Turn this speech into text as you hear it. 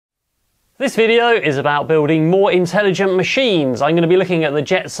This video is about building more intelligent machines. I'm going to be looking at the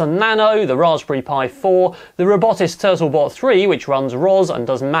Jetson Nano, the Raspberry Pi 4, the Robotis TutrleBot 3, which runs ROS and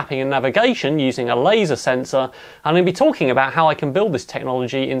does mapping and navigation using a laser sensor. And I'm going to be talking about how I can build this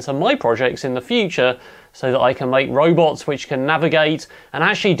technology into my projects in the future so that I can make robots which can navigate and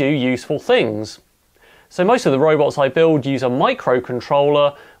actually do useful things. So most of the robots I build use a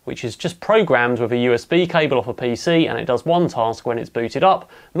microcontroller, which is just programmed with a USB cable off a PC, and it does one task when it's booted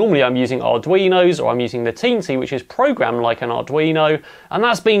up. Normally I'm using Arduinos, or I'm using the Teensy, which is programmed like an Arduino, and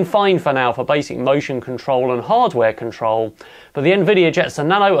that's been fine for now for basic motion control and hardware control. But the NVidia Jetson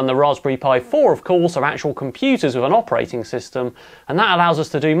Nano and the Raspberry Pi 4, of course, are actual computers with an operating system, and that allows us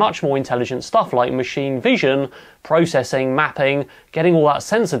to do much more intelligent stuff like machine vision, processing, mapping, getting all that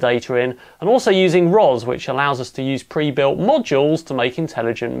sensor data in, and also using ROS, which allows us to use pre-built modules to make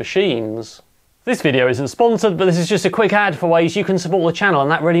intelligent machines. This video isn't sponsored, but this is just a quick ad for ways you can support the channel,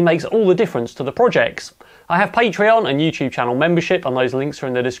 and that really makes all the difference to the projects. I have Patreon and YouTube channel membership, and those links are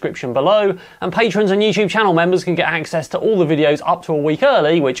in the description below, and patrons and YouTube channel members can get access to all the videos up to a week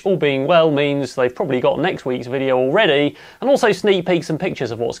early, which all being well means they've probably got next week's video already, and also sneak peeks and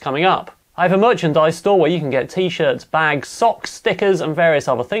pictures of what's coming up. I have a merchandise store where you can get t-shirts, bags, socks, stickers and various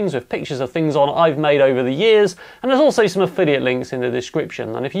other things with pictures of things on I've made over the years, and there's also some affiliate links in the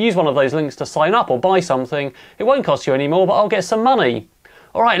description, and if you use one of those links to sign up or buy something, it won't cost you any more, but I'll get some money.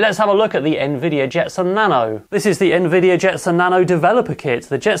 Alright, let's have a look at the NVidia Jetson Nano. This is the NVidia Jetson Nano developer kit.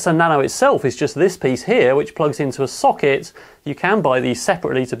 The Jetson Nano itself is just this piece here, which plugs into a socket. You can buy these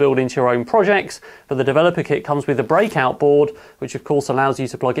separately to build into your own projects, but the developer kit comes with a breakout board, which of course allows you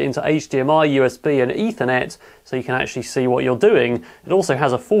to plug it into HDMI, USB and Ethernet, so you can actually see what you're doing. It also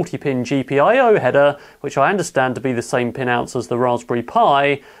has a 40-pin GPIO header, which I understand to be the same pin outs as the Raspberry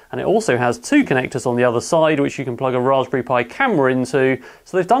Pi, and it also has two connectors on the other side, which you can plug a Raspberry Pi camera into,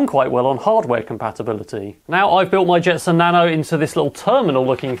 so they've done quite well on hardware compatibility. Now, I've built my Jetson Nano into this little terminal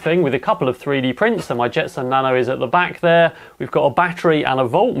looking thing with a couple of 3D prints, so my Jetson Nano is at the back there. We've got a battery and a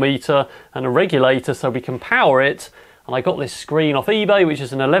voltmeter and a regulator so we can power it. And I got this screen off eBay, which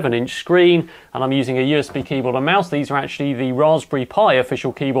is an 11-inch screen, and I'm using a USB keyboard and mouse. These are actually the Raspberry Pi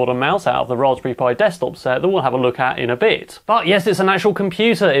official keyboard and mouse out of the Raspberry Pi desktop set that we'll have a look at in a bit. But yes, it's an actual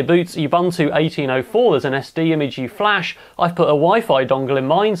computer. It boots Ubuntu 18.04. There's an SD image you flash. I've put a Wi-Fi dongle in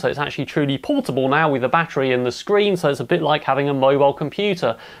mine, so it's actually truly portable now with the battery and the screen, so it's a bit like having a mobile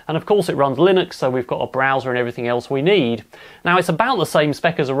computer. And of course it runs Linux, so we've got a browser and everything else we need. Now, it's about the same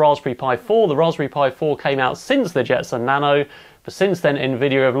spec as a Raspberry Pi 4. The Raspberry Pi 4 came out since the Jetson Nano, but since then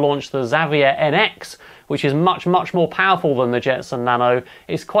NVIDIA have launched the Xavier NX, which is much more powerful than the Jetson Nano.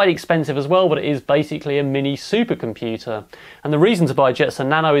 It's quite expensive as well, but it is basically a mini supercomputer. And the reason to buy Jetson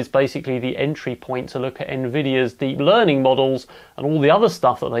Nano is basically the entry point to look at NVIDIA's deep learning models and all the other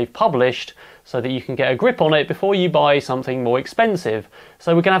stuff that they've published, so that you can get a grip on it before you buy something more expensive.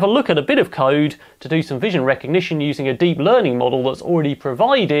 So we're going to have a look at a bit of code to do some vision recognition using a deep learning model that's already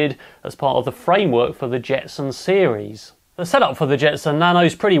provided as part of the framework for the Jetson series. The setup for the Jetson Nano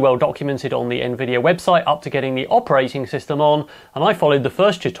is pretty well documented on the NVIDIA website up to getting the operating system on, and I followed the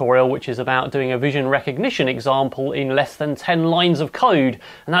first tutorial, which is about doing a vision recognition example in less than 10 lines of code,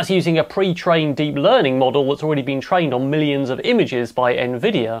 and that's using a pre-trained deep learning model that's already been trained on millions of images by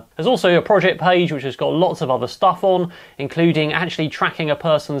NVIDIA. There's also a project page which has got lots of other stuff on, including actually tracking a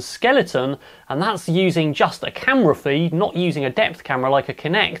person's skeleton, and that's using just a camera feed, not using a depth camera like a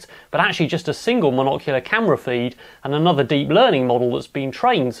Kinect, but actually just a single monocular camera feed and another deep learning model that's been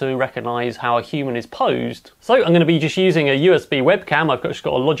trained to recognise how a human is posed. So I'm going to be just using a USB webcam. I've just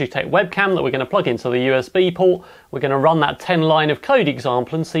got a Logitech webcam that we're going to plug into the USB port. We're going to run that 10 line of code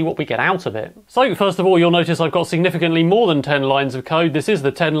example and see what we get out of it. So first of all, you'll notice I've got significantly more than 10 lines of code. This is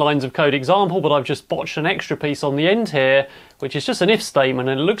the 10 lines of code example, but I've just botched an extra piece on the end here, which is just an if statement,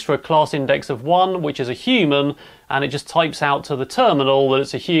 and it looks for a class index of 1, which is a human, and it just types out to the terminal that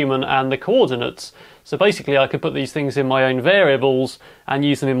it's a human and the coordinates. So basically I could put these things in my own variables and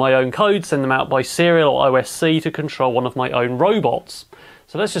use them in my own code, send them out by serial or OSC to control one of my own robots.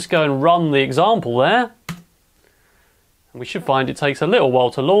 So let's just go and run the example there. And we should find it takes a little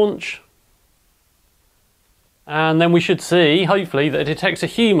while to launch. And then we should see, hopefully, that it detects a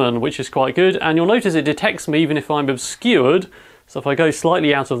human, which is quite good. And you'll notice it detects me even if I'm obscured. So if I go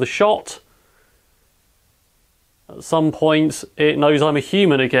slightly out of the shot, at some point it knows I'm a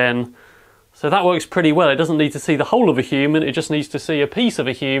human again. So that works pretty well. It doesn't need to see the whole of a human, it just needs to see a piece of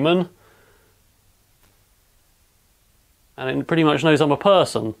a human. And it pretty much knows I'm a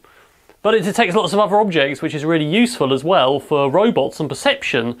person. But it detects lots of other objects, which is really useful as well for robots and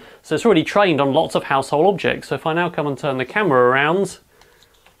perception. So it's already trained on lots of household objects. So if I now come and turn the camera around,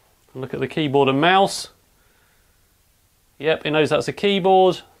 Look at the keyboard and mouse. Yep, it knows that's a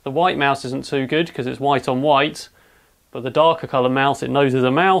keyboard. The white mouse isn't too good because it's white on white, but the darker colour mouse it knows is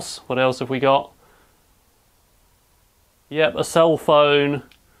a mouse. What else have we got? Yep, a cell phone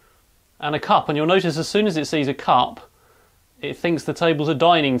and a cup. And you'll notice as soon as it sees a cup, it thinks the table's a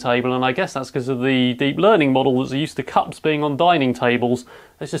dining table, and I guess that's because of the deep learning model that's used to cups being on dining tables.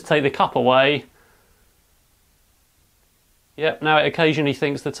 Let's just take the cup away. Yep, now it occasionally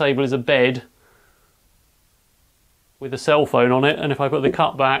thinks the table is a bed with a cell phone on it, and if I put the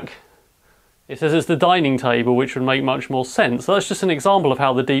cup back, it says it's the dining table, which would make much more sense. So that's just an example of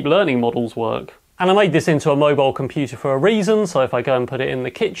how the deep learning models work. And I made this into a mobile computer for a reason, so if I go and put it in the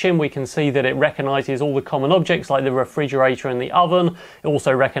kitchen, we can see that it recognises all the common objects like the refrigerator and the oven. It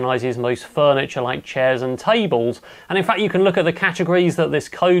also recognises most furniture like chairs and tables. And in fact, you can look at the categories that this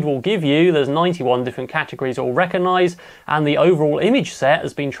code will give you. There's 91 different categories it will recognise, and the overall image set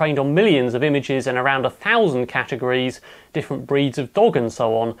has been trained on millions of images in around 1,000 categories, different breeds of dog and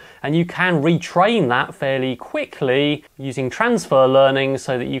so on. And you can retrain that fairly quickly using transfer learning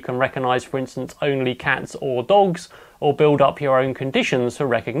so that you can recognise, for instance, only cats or dogs, or build up your own conditions for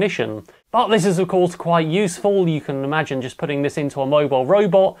recognition. But this is of course quite useful. You can imagine just putting this into a mobile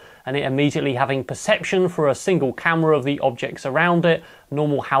robot and it immediately having perception for a single camera of the objects around it,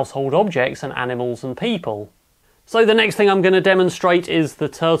 normal household objects and animals and people. So the next thing I'm going to demonstrate is the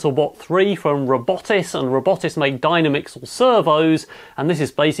TutrleBot 3 from Robotis, and Robotis make Dynamixel servos, and this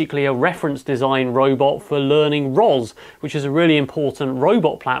is basically a reference design robot for learning ROS, which is a really important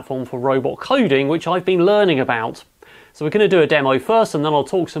robot platform for robot coding, which I've been learning about. So we're going to do a demo first, and then I'll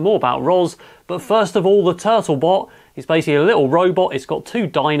talk some more about ROS. But first of all, the TutrleBot is basically a little robot. It's got two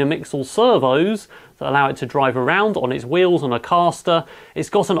Dynamixel servos that allow it to drive around on its wheels on a caster. It's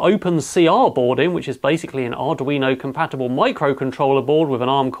got an OpenCR board in, which is basically an Arduino compatible microcontroller board with an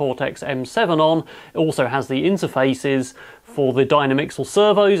ARM Cortex M7 on. It also has the interfaces for the Dynamixel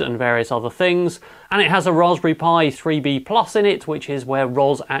servos and various other things. And it has a Raspberry Pi 3B Plus in it, which is where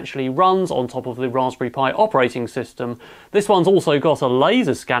ROS actually runs on top of the Raspberry Pi operating system. This one's also got a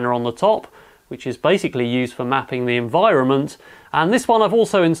laser scanner on the top, which is basically used for mapping the environment. And this one I've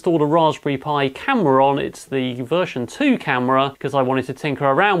also installed a Raspberry Pi camera on. It's the version 2 camera because I wanted to tinker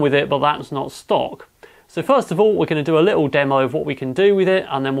around with it, but that's not stock. So first of all, we're going to do a little demo of what we can do with it,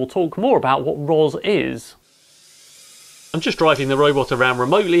 and then we'll talk more about what ROS is. I'm just driving the robot around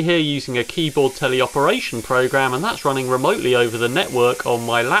remotely here using a keyboard teleoperation program, and that's running remotely over the network on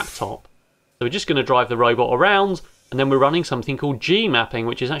my laptop. So we're just going to drive the robot around, and then we're running something called G-mapping,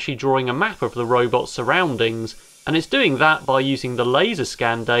 which is actually drawing a map of the robot's surroundings. And it's doing that by using the laser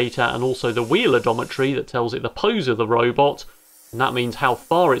scan data and also the wheel odometry that tells it the pose of the robot. And that means how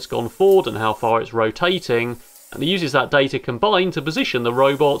far it's gone forward and how far it's rotating. And it uses that data combined to position the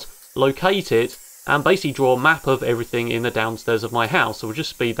robot, locate it, and basically draw a map of everything in the downstairs of my house. So we'll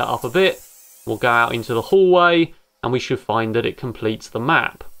just speed that up a bit. We'll go out into the hallway, and we should find that it completes the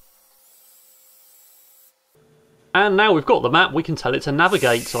map. And now we've got the map, we can tell it to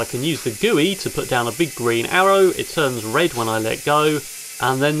navigate. So I can use the GUI to put down a big green arrow. It turns red when I let go,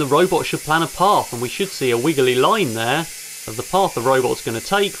 and then the robot should plan a path, and we should see a wiggly line there of the path the robot's going to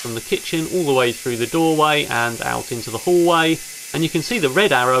take from the kitchen all the way through the doorway and out into the hallway. And you can see the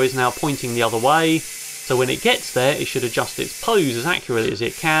red arrow is now pointing the other way, so when it gets there it should adjust its pose as accurately as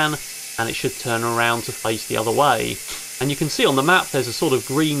it can, and it should turn around to face the other way. And you can see on the map there's a sort of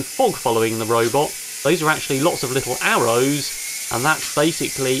green fog following the robot. Those are actually lots of little arrows, and that's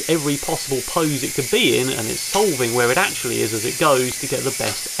basically every possible pose it could be in, and it's solving where it actually is as it goes to get the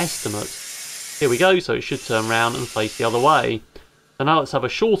best estimate. Here we go, so it should turn around and face the other way. So now let's have a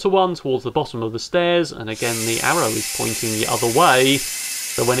shorter one towards the bottom of the stairs, and again the arrow is pointing the other way,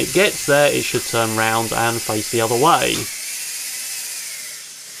 so when it gets there it should turn round and face the other way.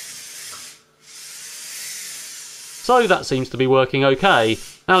 So that seems to be working okay.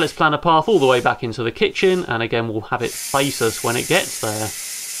 Now let's plan a path all the way back into the kitchen, and again we'll have it face us when it gets there.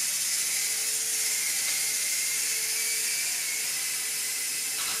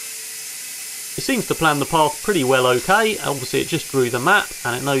 It seems to plan the path pretty well okay. Obviously it just drew the map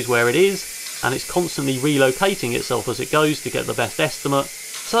and it knows where it is, and it's constantly relocating itself as it goes to get the best estimate.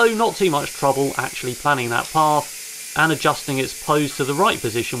 So not too much trouble actually planning that path and adjusting its pose to the right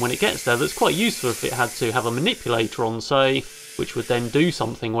position when it gets there. That's quite useful if it had to have a manipulator on, say, which would then do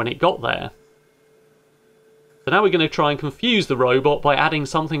something when it got there. So now we're going to try and confuse the robot by adding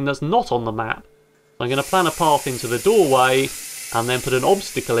something that's not on the map. So I'm going to plan a path into the doorway and then put an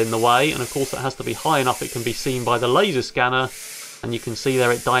obstacle in the way, and of course that has to be high enough it can be seen by the laser scanner, and you can see there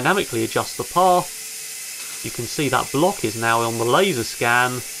it dynamically adjusts the path. You can see that block is now on the laser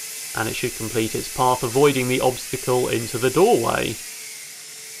scan, and it should complete its path, avoiding the obstacle into the doorway.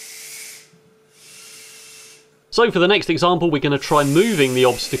 So for the next example, we're going to try moving the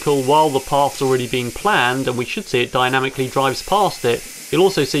obstacle while the path's already being planned, and we should see it dynamically drives past it. You'll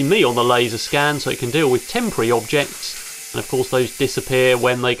also see me on the laser scan, so it can deal with temporary objects, and of course those disappear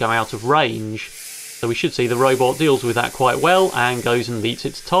when they go out of range. So we should see the robot deals with that quite well and goes and meets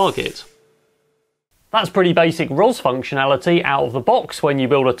its target. That's pretty basic ROS functionality out of the box when you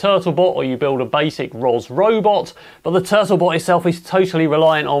build a TutrleBot or you build a basic ROS robot, but the TutrleBot itself is totally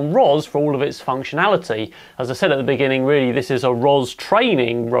reliant on ROS for all of its functionality. As I said at the beginning, really this is a ROS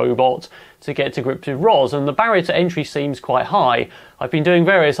training robot to get to grips with ROS, and the barrier to entry seems quite high. I've been doing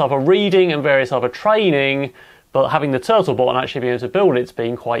various other reading and various other training, but having the TutrleBot and actually being able to build it's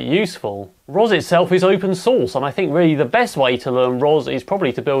been quite useful. ROS itself is open source, and I think really the best way to learn ROS is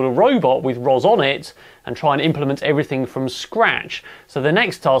probably to build a robot with ROS on it and try and implement everything from scratch. So the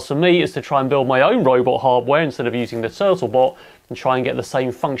next task for me is to try and build my own robot hardware instead of using the TutrleBot, and try and get the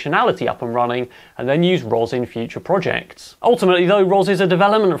same functionality up and running, and then use ROS in future projects. Ultimately though, ROS is a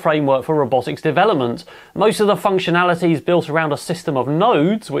development framework for robotics development. Most of the functionality is built around a system of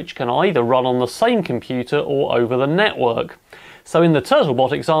nodes which can either run on the same computer or over the network. So in the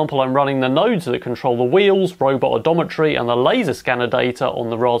TutrleBot example, I'm running the nodes that control the wheels, robot odometry and the laser scanner data on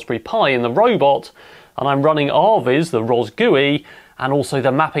the Raspberry Pi in the robot, and I'm running RViz, the ROS GUI, and also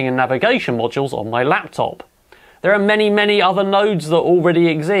the mapping and navigation modules on my laptop. There are many other nodes that already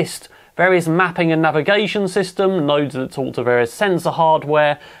exist. Various mapping and navigation system, nodes that talk to various sensor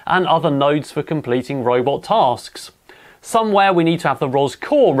hardware, and other nodes for completing robot tasks. Somewhere we need to have the ROS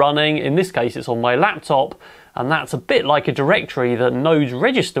core running, in this case it's on my laptop, and that's a bit like a directory that nodes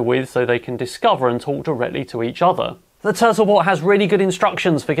register with so they can discover and talk directly to each other. The TutrleBot has really good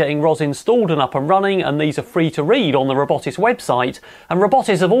instructions for getting ROS installed and up and running, and these are free to read on the Robotis website. And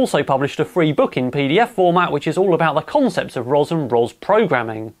Robotis have also published a free book in PDF format which is all about the concepts of ROS and ROS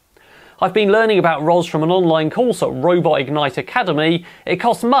programming. I've been learning about ROS from an online course at Robot Ignite Academy. It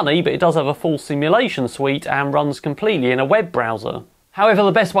costs money, but it does have a full simulation suite and runs completely in a web browser. However,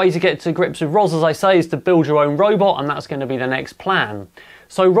 the best way to get to grips with ROS, as I say, is to build your own robot, and that's going to be the next plan.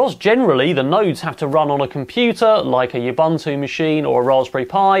 So ROS generally, the nodes have to run on a computer like a Ubuntu machine or a Raspberry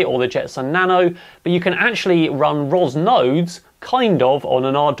Pi or the Jetson Nano, but you can actually run ROS nodes kind of on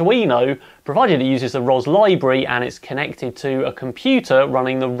an Arduino, provided it uses the ROS library and it's connected to a computer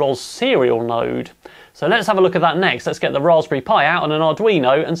running the ROS serial node. So let's have a look at that next. Let's get the Raspberry Pi out on an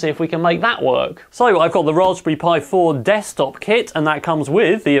Arduino and see if we can make that work. So I've got the Raspberry Pi 4 desktop kit, and that comes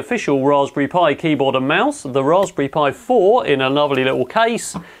with the official Raspberry Pi keyboard and mouse, the Raspberry Pi 4 in a lovely little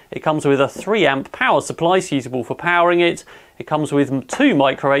case. It comes with a 3 amp power supply suitable for powering it. It comes with 2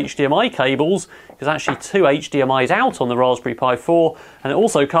 micro HDMI cables. There's actually 2 HDMIs out on the Raspberry Pi 4, and it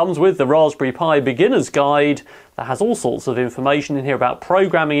also comes with the Raspberry Pi Beginner's Guide that has all sorts of information in here about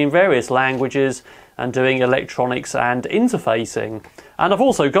programming in various languages and doing electronics and interfacing. And I've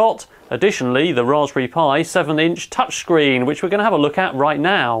also got, additionally, the Raspberry Pi 7-inch touchscreen, which we're going to have a look at right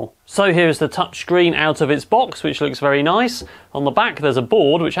now. So here's the touchscreen out of its box, which looks very nice. On the back there's a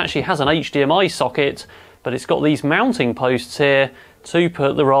board which actually has an HDMI socket, but it's got these mounting posts here to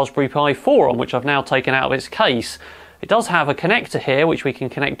put the Raspberry Pi 4 on, which I've now taken out of its case. It does have a connector here which we can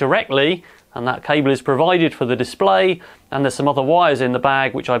connect directly, and that cable is provided for the display, and there's some other wires in the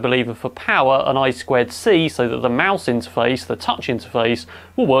bag which I believe are for power and I2C, so that the mouse interface, the touch interface,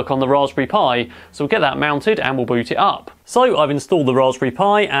 will work on the Raspberry Pi. So we'll get that mounted and we'll boot it up. So I've installed the Raspberry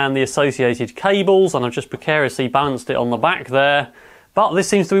Pi and the associated cables, and I've just precariously balanced it on the back there. But this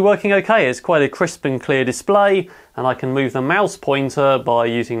seems to be working okay. It's quite a crisp and clear display, and I can move the mouse pointer by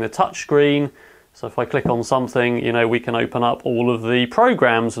using the touchscreen. So if I click on something, you know, we can open up all of the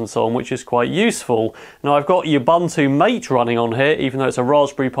programs and so on, which is quite useful. Now I've got Ubuntu Mate running on here, even though it's a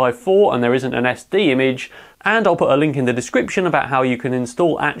Raspberry Pi 4 and there isn't an SD image. And I'll put a link in the description about how you can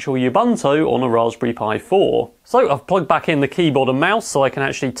install actual Ubuntu on a Raspberry Pi 4. So I've plugged back in the keyboard and mouse so I can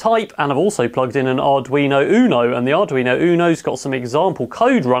actually type, and I've also plugged in an Arduino Uno, and the Arduino Uno's got some example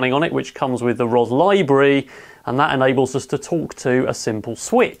code running on it which comes with the ROS library, and that enables us to talk to a simple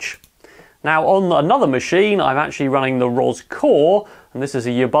switch. Now on another machine I'm actually running the ROS core, and this is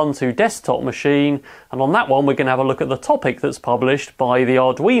a Ubuntu desktop machine, and on that one we're going to have a look at the topic that's published by the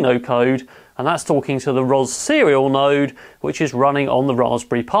Arduino code, and that's talking to the ROS serial node, which is running on the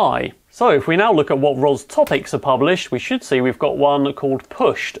Raspberry Pi. So if we now look at what ROS topics are published, we should see we've got one called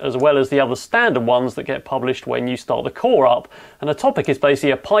pushed, as well as the other standard ones that get published when you start the core up. And a topic is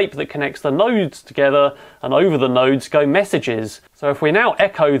basically a pipe that connects the nodes together, and over the nodes go messages. So if we now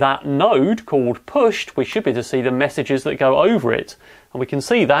echo that node called pushed, we should be able to see the messages that go over it. And we can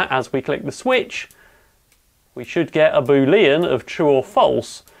see that as we click the switch, we should get a Boolean of true or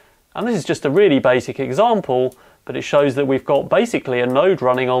false. And this is just a really basic example, but it shows that we've got basically a node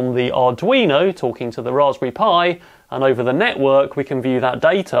running on the Arduino talking to the Raspberry Pi, and over the network we can view that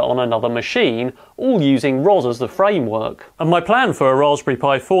data on another machine, all using ROS as the framework. And my plan for a Raspberry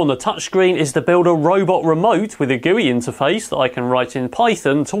Pi 4 on the touchscreen is to build a robot remote with a GUI interface that I can write in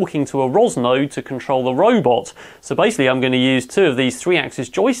Python talking to a ROS node to control the robot. So basically I'm going to use two of these 3-axis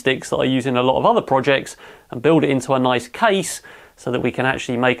joysticks that I use in a lot of other projects and build it into a nice case, so that we can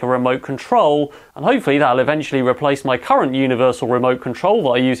actually make a remote control, and hopefully that'll eventually replace my current universal remote control that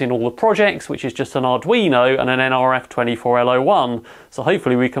I use in all the projects, which is just an Arduino and an NRF24L01. So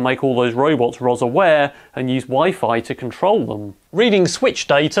hopefully we can make all those robots ROS aware and use Wi-Fi to control them. Reading switch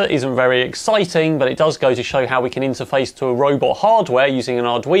data isn't very exciting, but it does go to show how we can interface to a robot hardware using an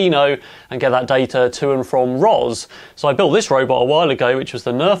Arduino and get that data to and from ROS. So I built this robot a while ago, which was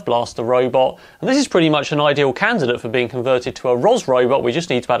the Nerf blaster robot, and this is pretty much an ideal candidate for being converted to a ROS robot. We just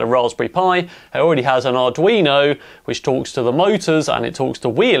need to add a Raspberry Pi. It already has an Arduino, which talks to the motors, and it talks to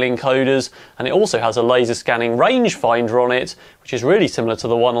wheel encoders, and it also has a laser scanning rangefinder on it, which is really similar to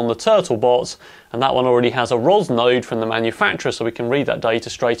the one on the TutrleBot, and that one already has a ROS node from the manufacturer, so we can read that data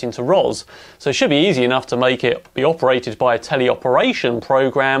straight into ROS. So it should be easy enough to make it be operated by a teleoperation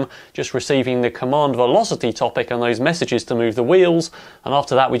program, just receiving the command velocity topic and those messages to move the wheels, and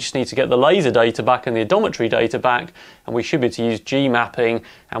after that we just need to get the laser data back and the odometry data back, and we should be able to use G mapping,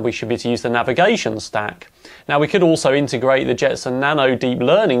 and we should be able to use the navigation stack. Now we could also integrate the Jetson Nano deep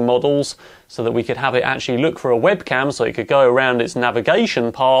learning models so that we could have it actually look for a webcam, so it could go around its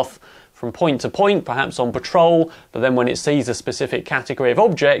navigation path from point to point, perhaps on patrol, but then when it sees a specific category of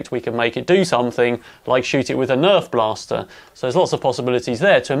object, we can make it do something like shoot it with a Nerf blaster. So there's lots of possibilities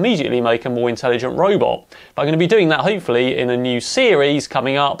there to immediately make a more intelligent robot. But I'm going to be doing that hopefully in a new series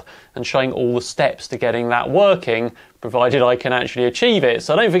coming up and showing all the steps to getting that working, provided I can actually achieve it.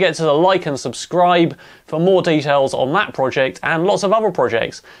 So don't forget to like and subscribe for more details on that project and lots of other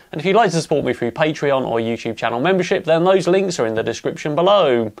projects. And if you'd like to support me through Patreon or YouTube channel membership, then those links are in the description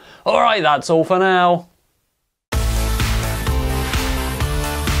below. Alright, that's all for now.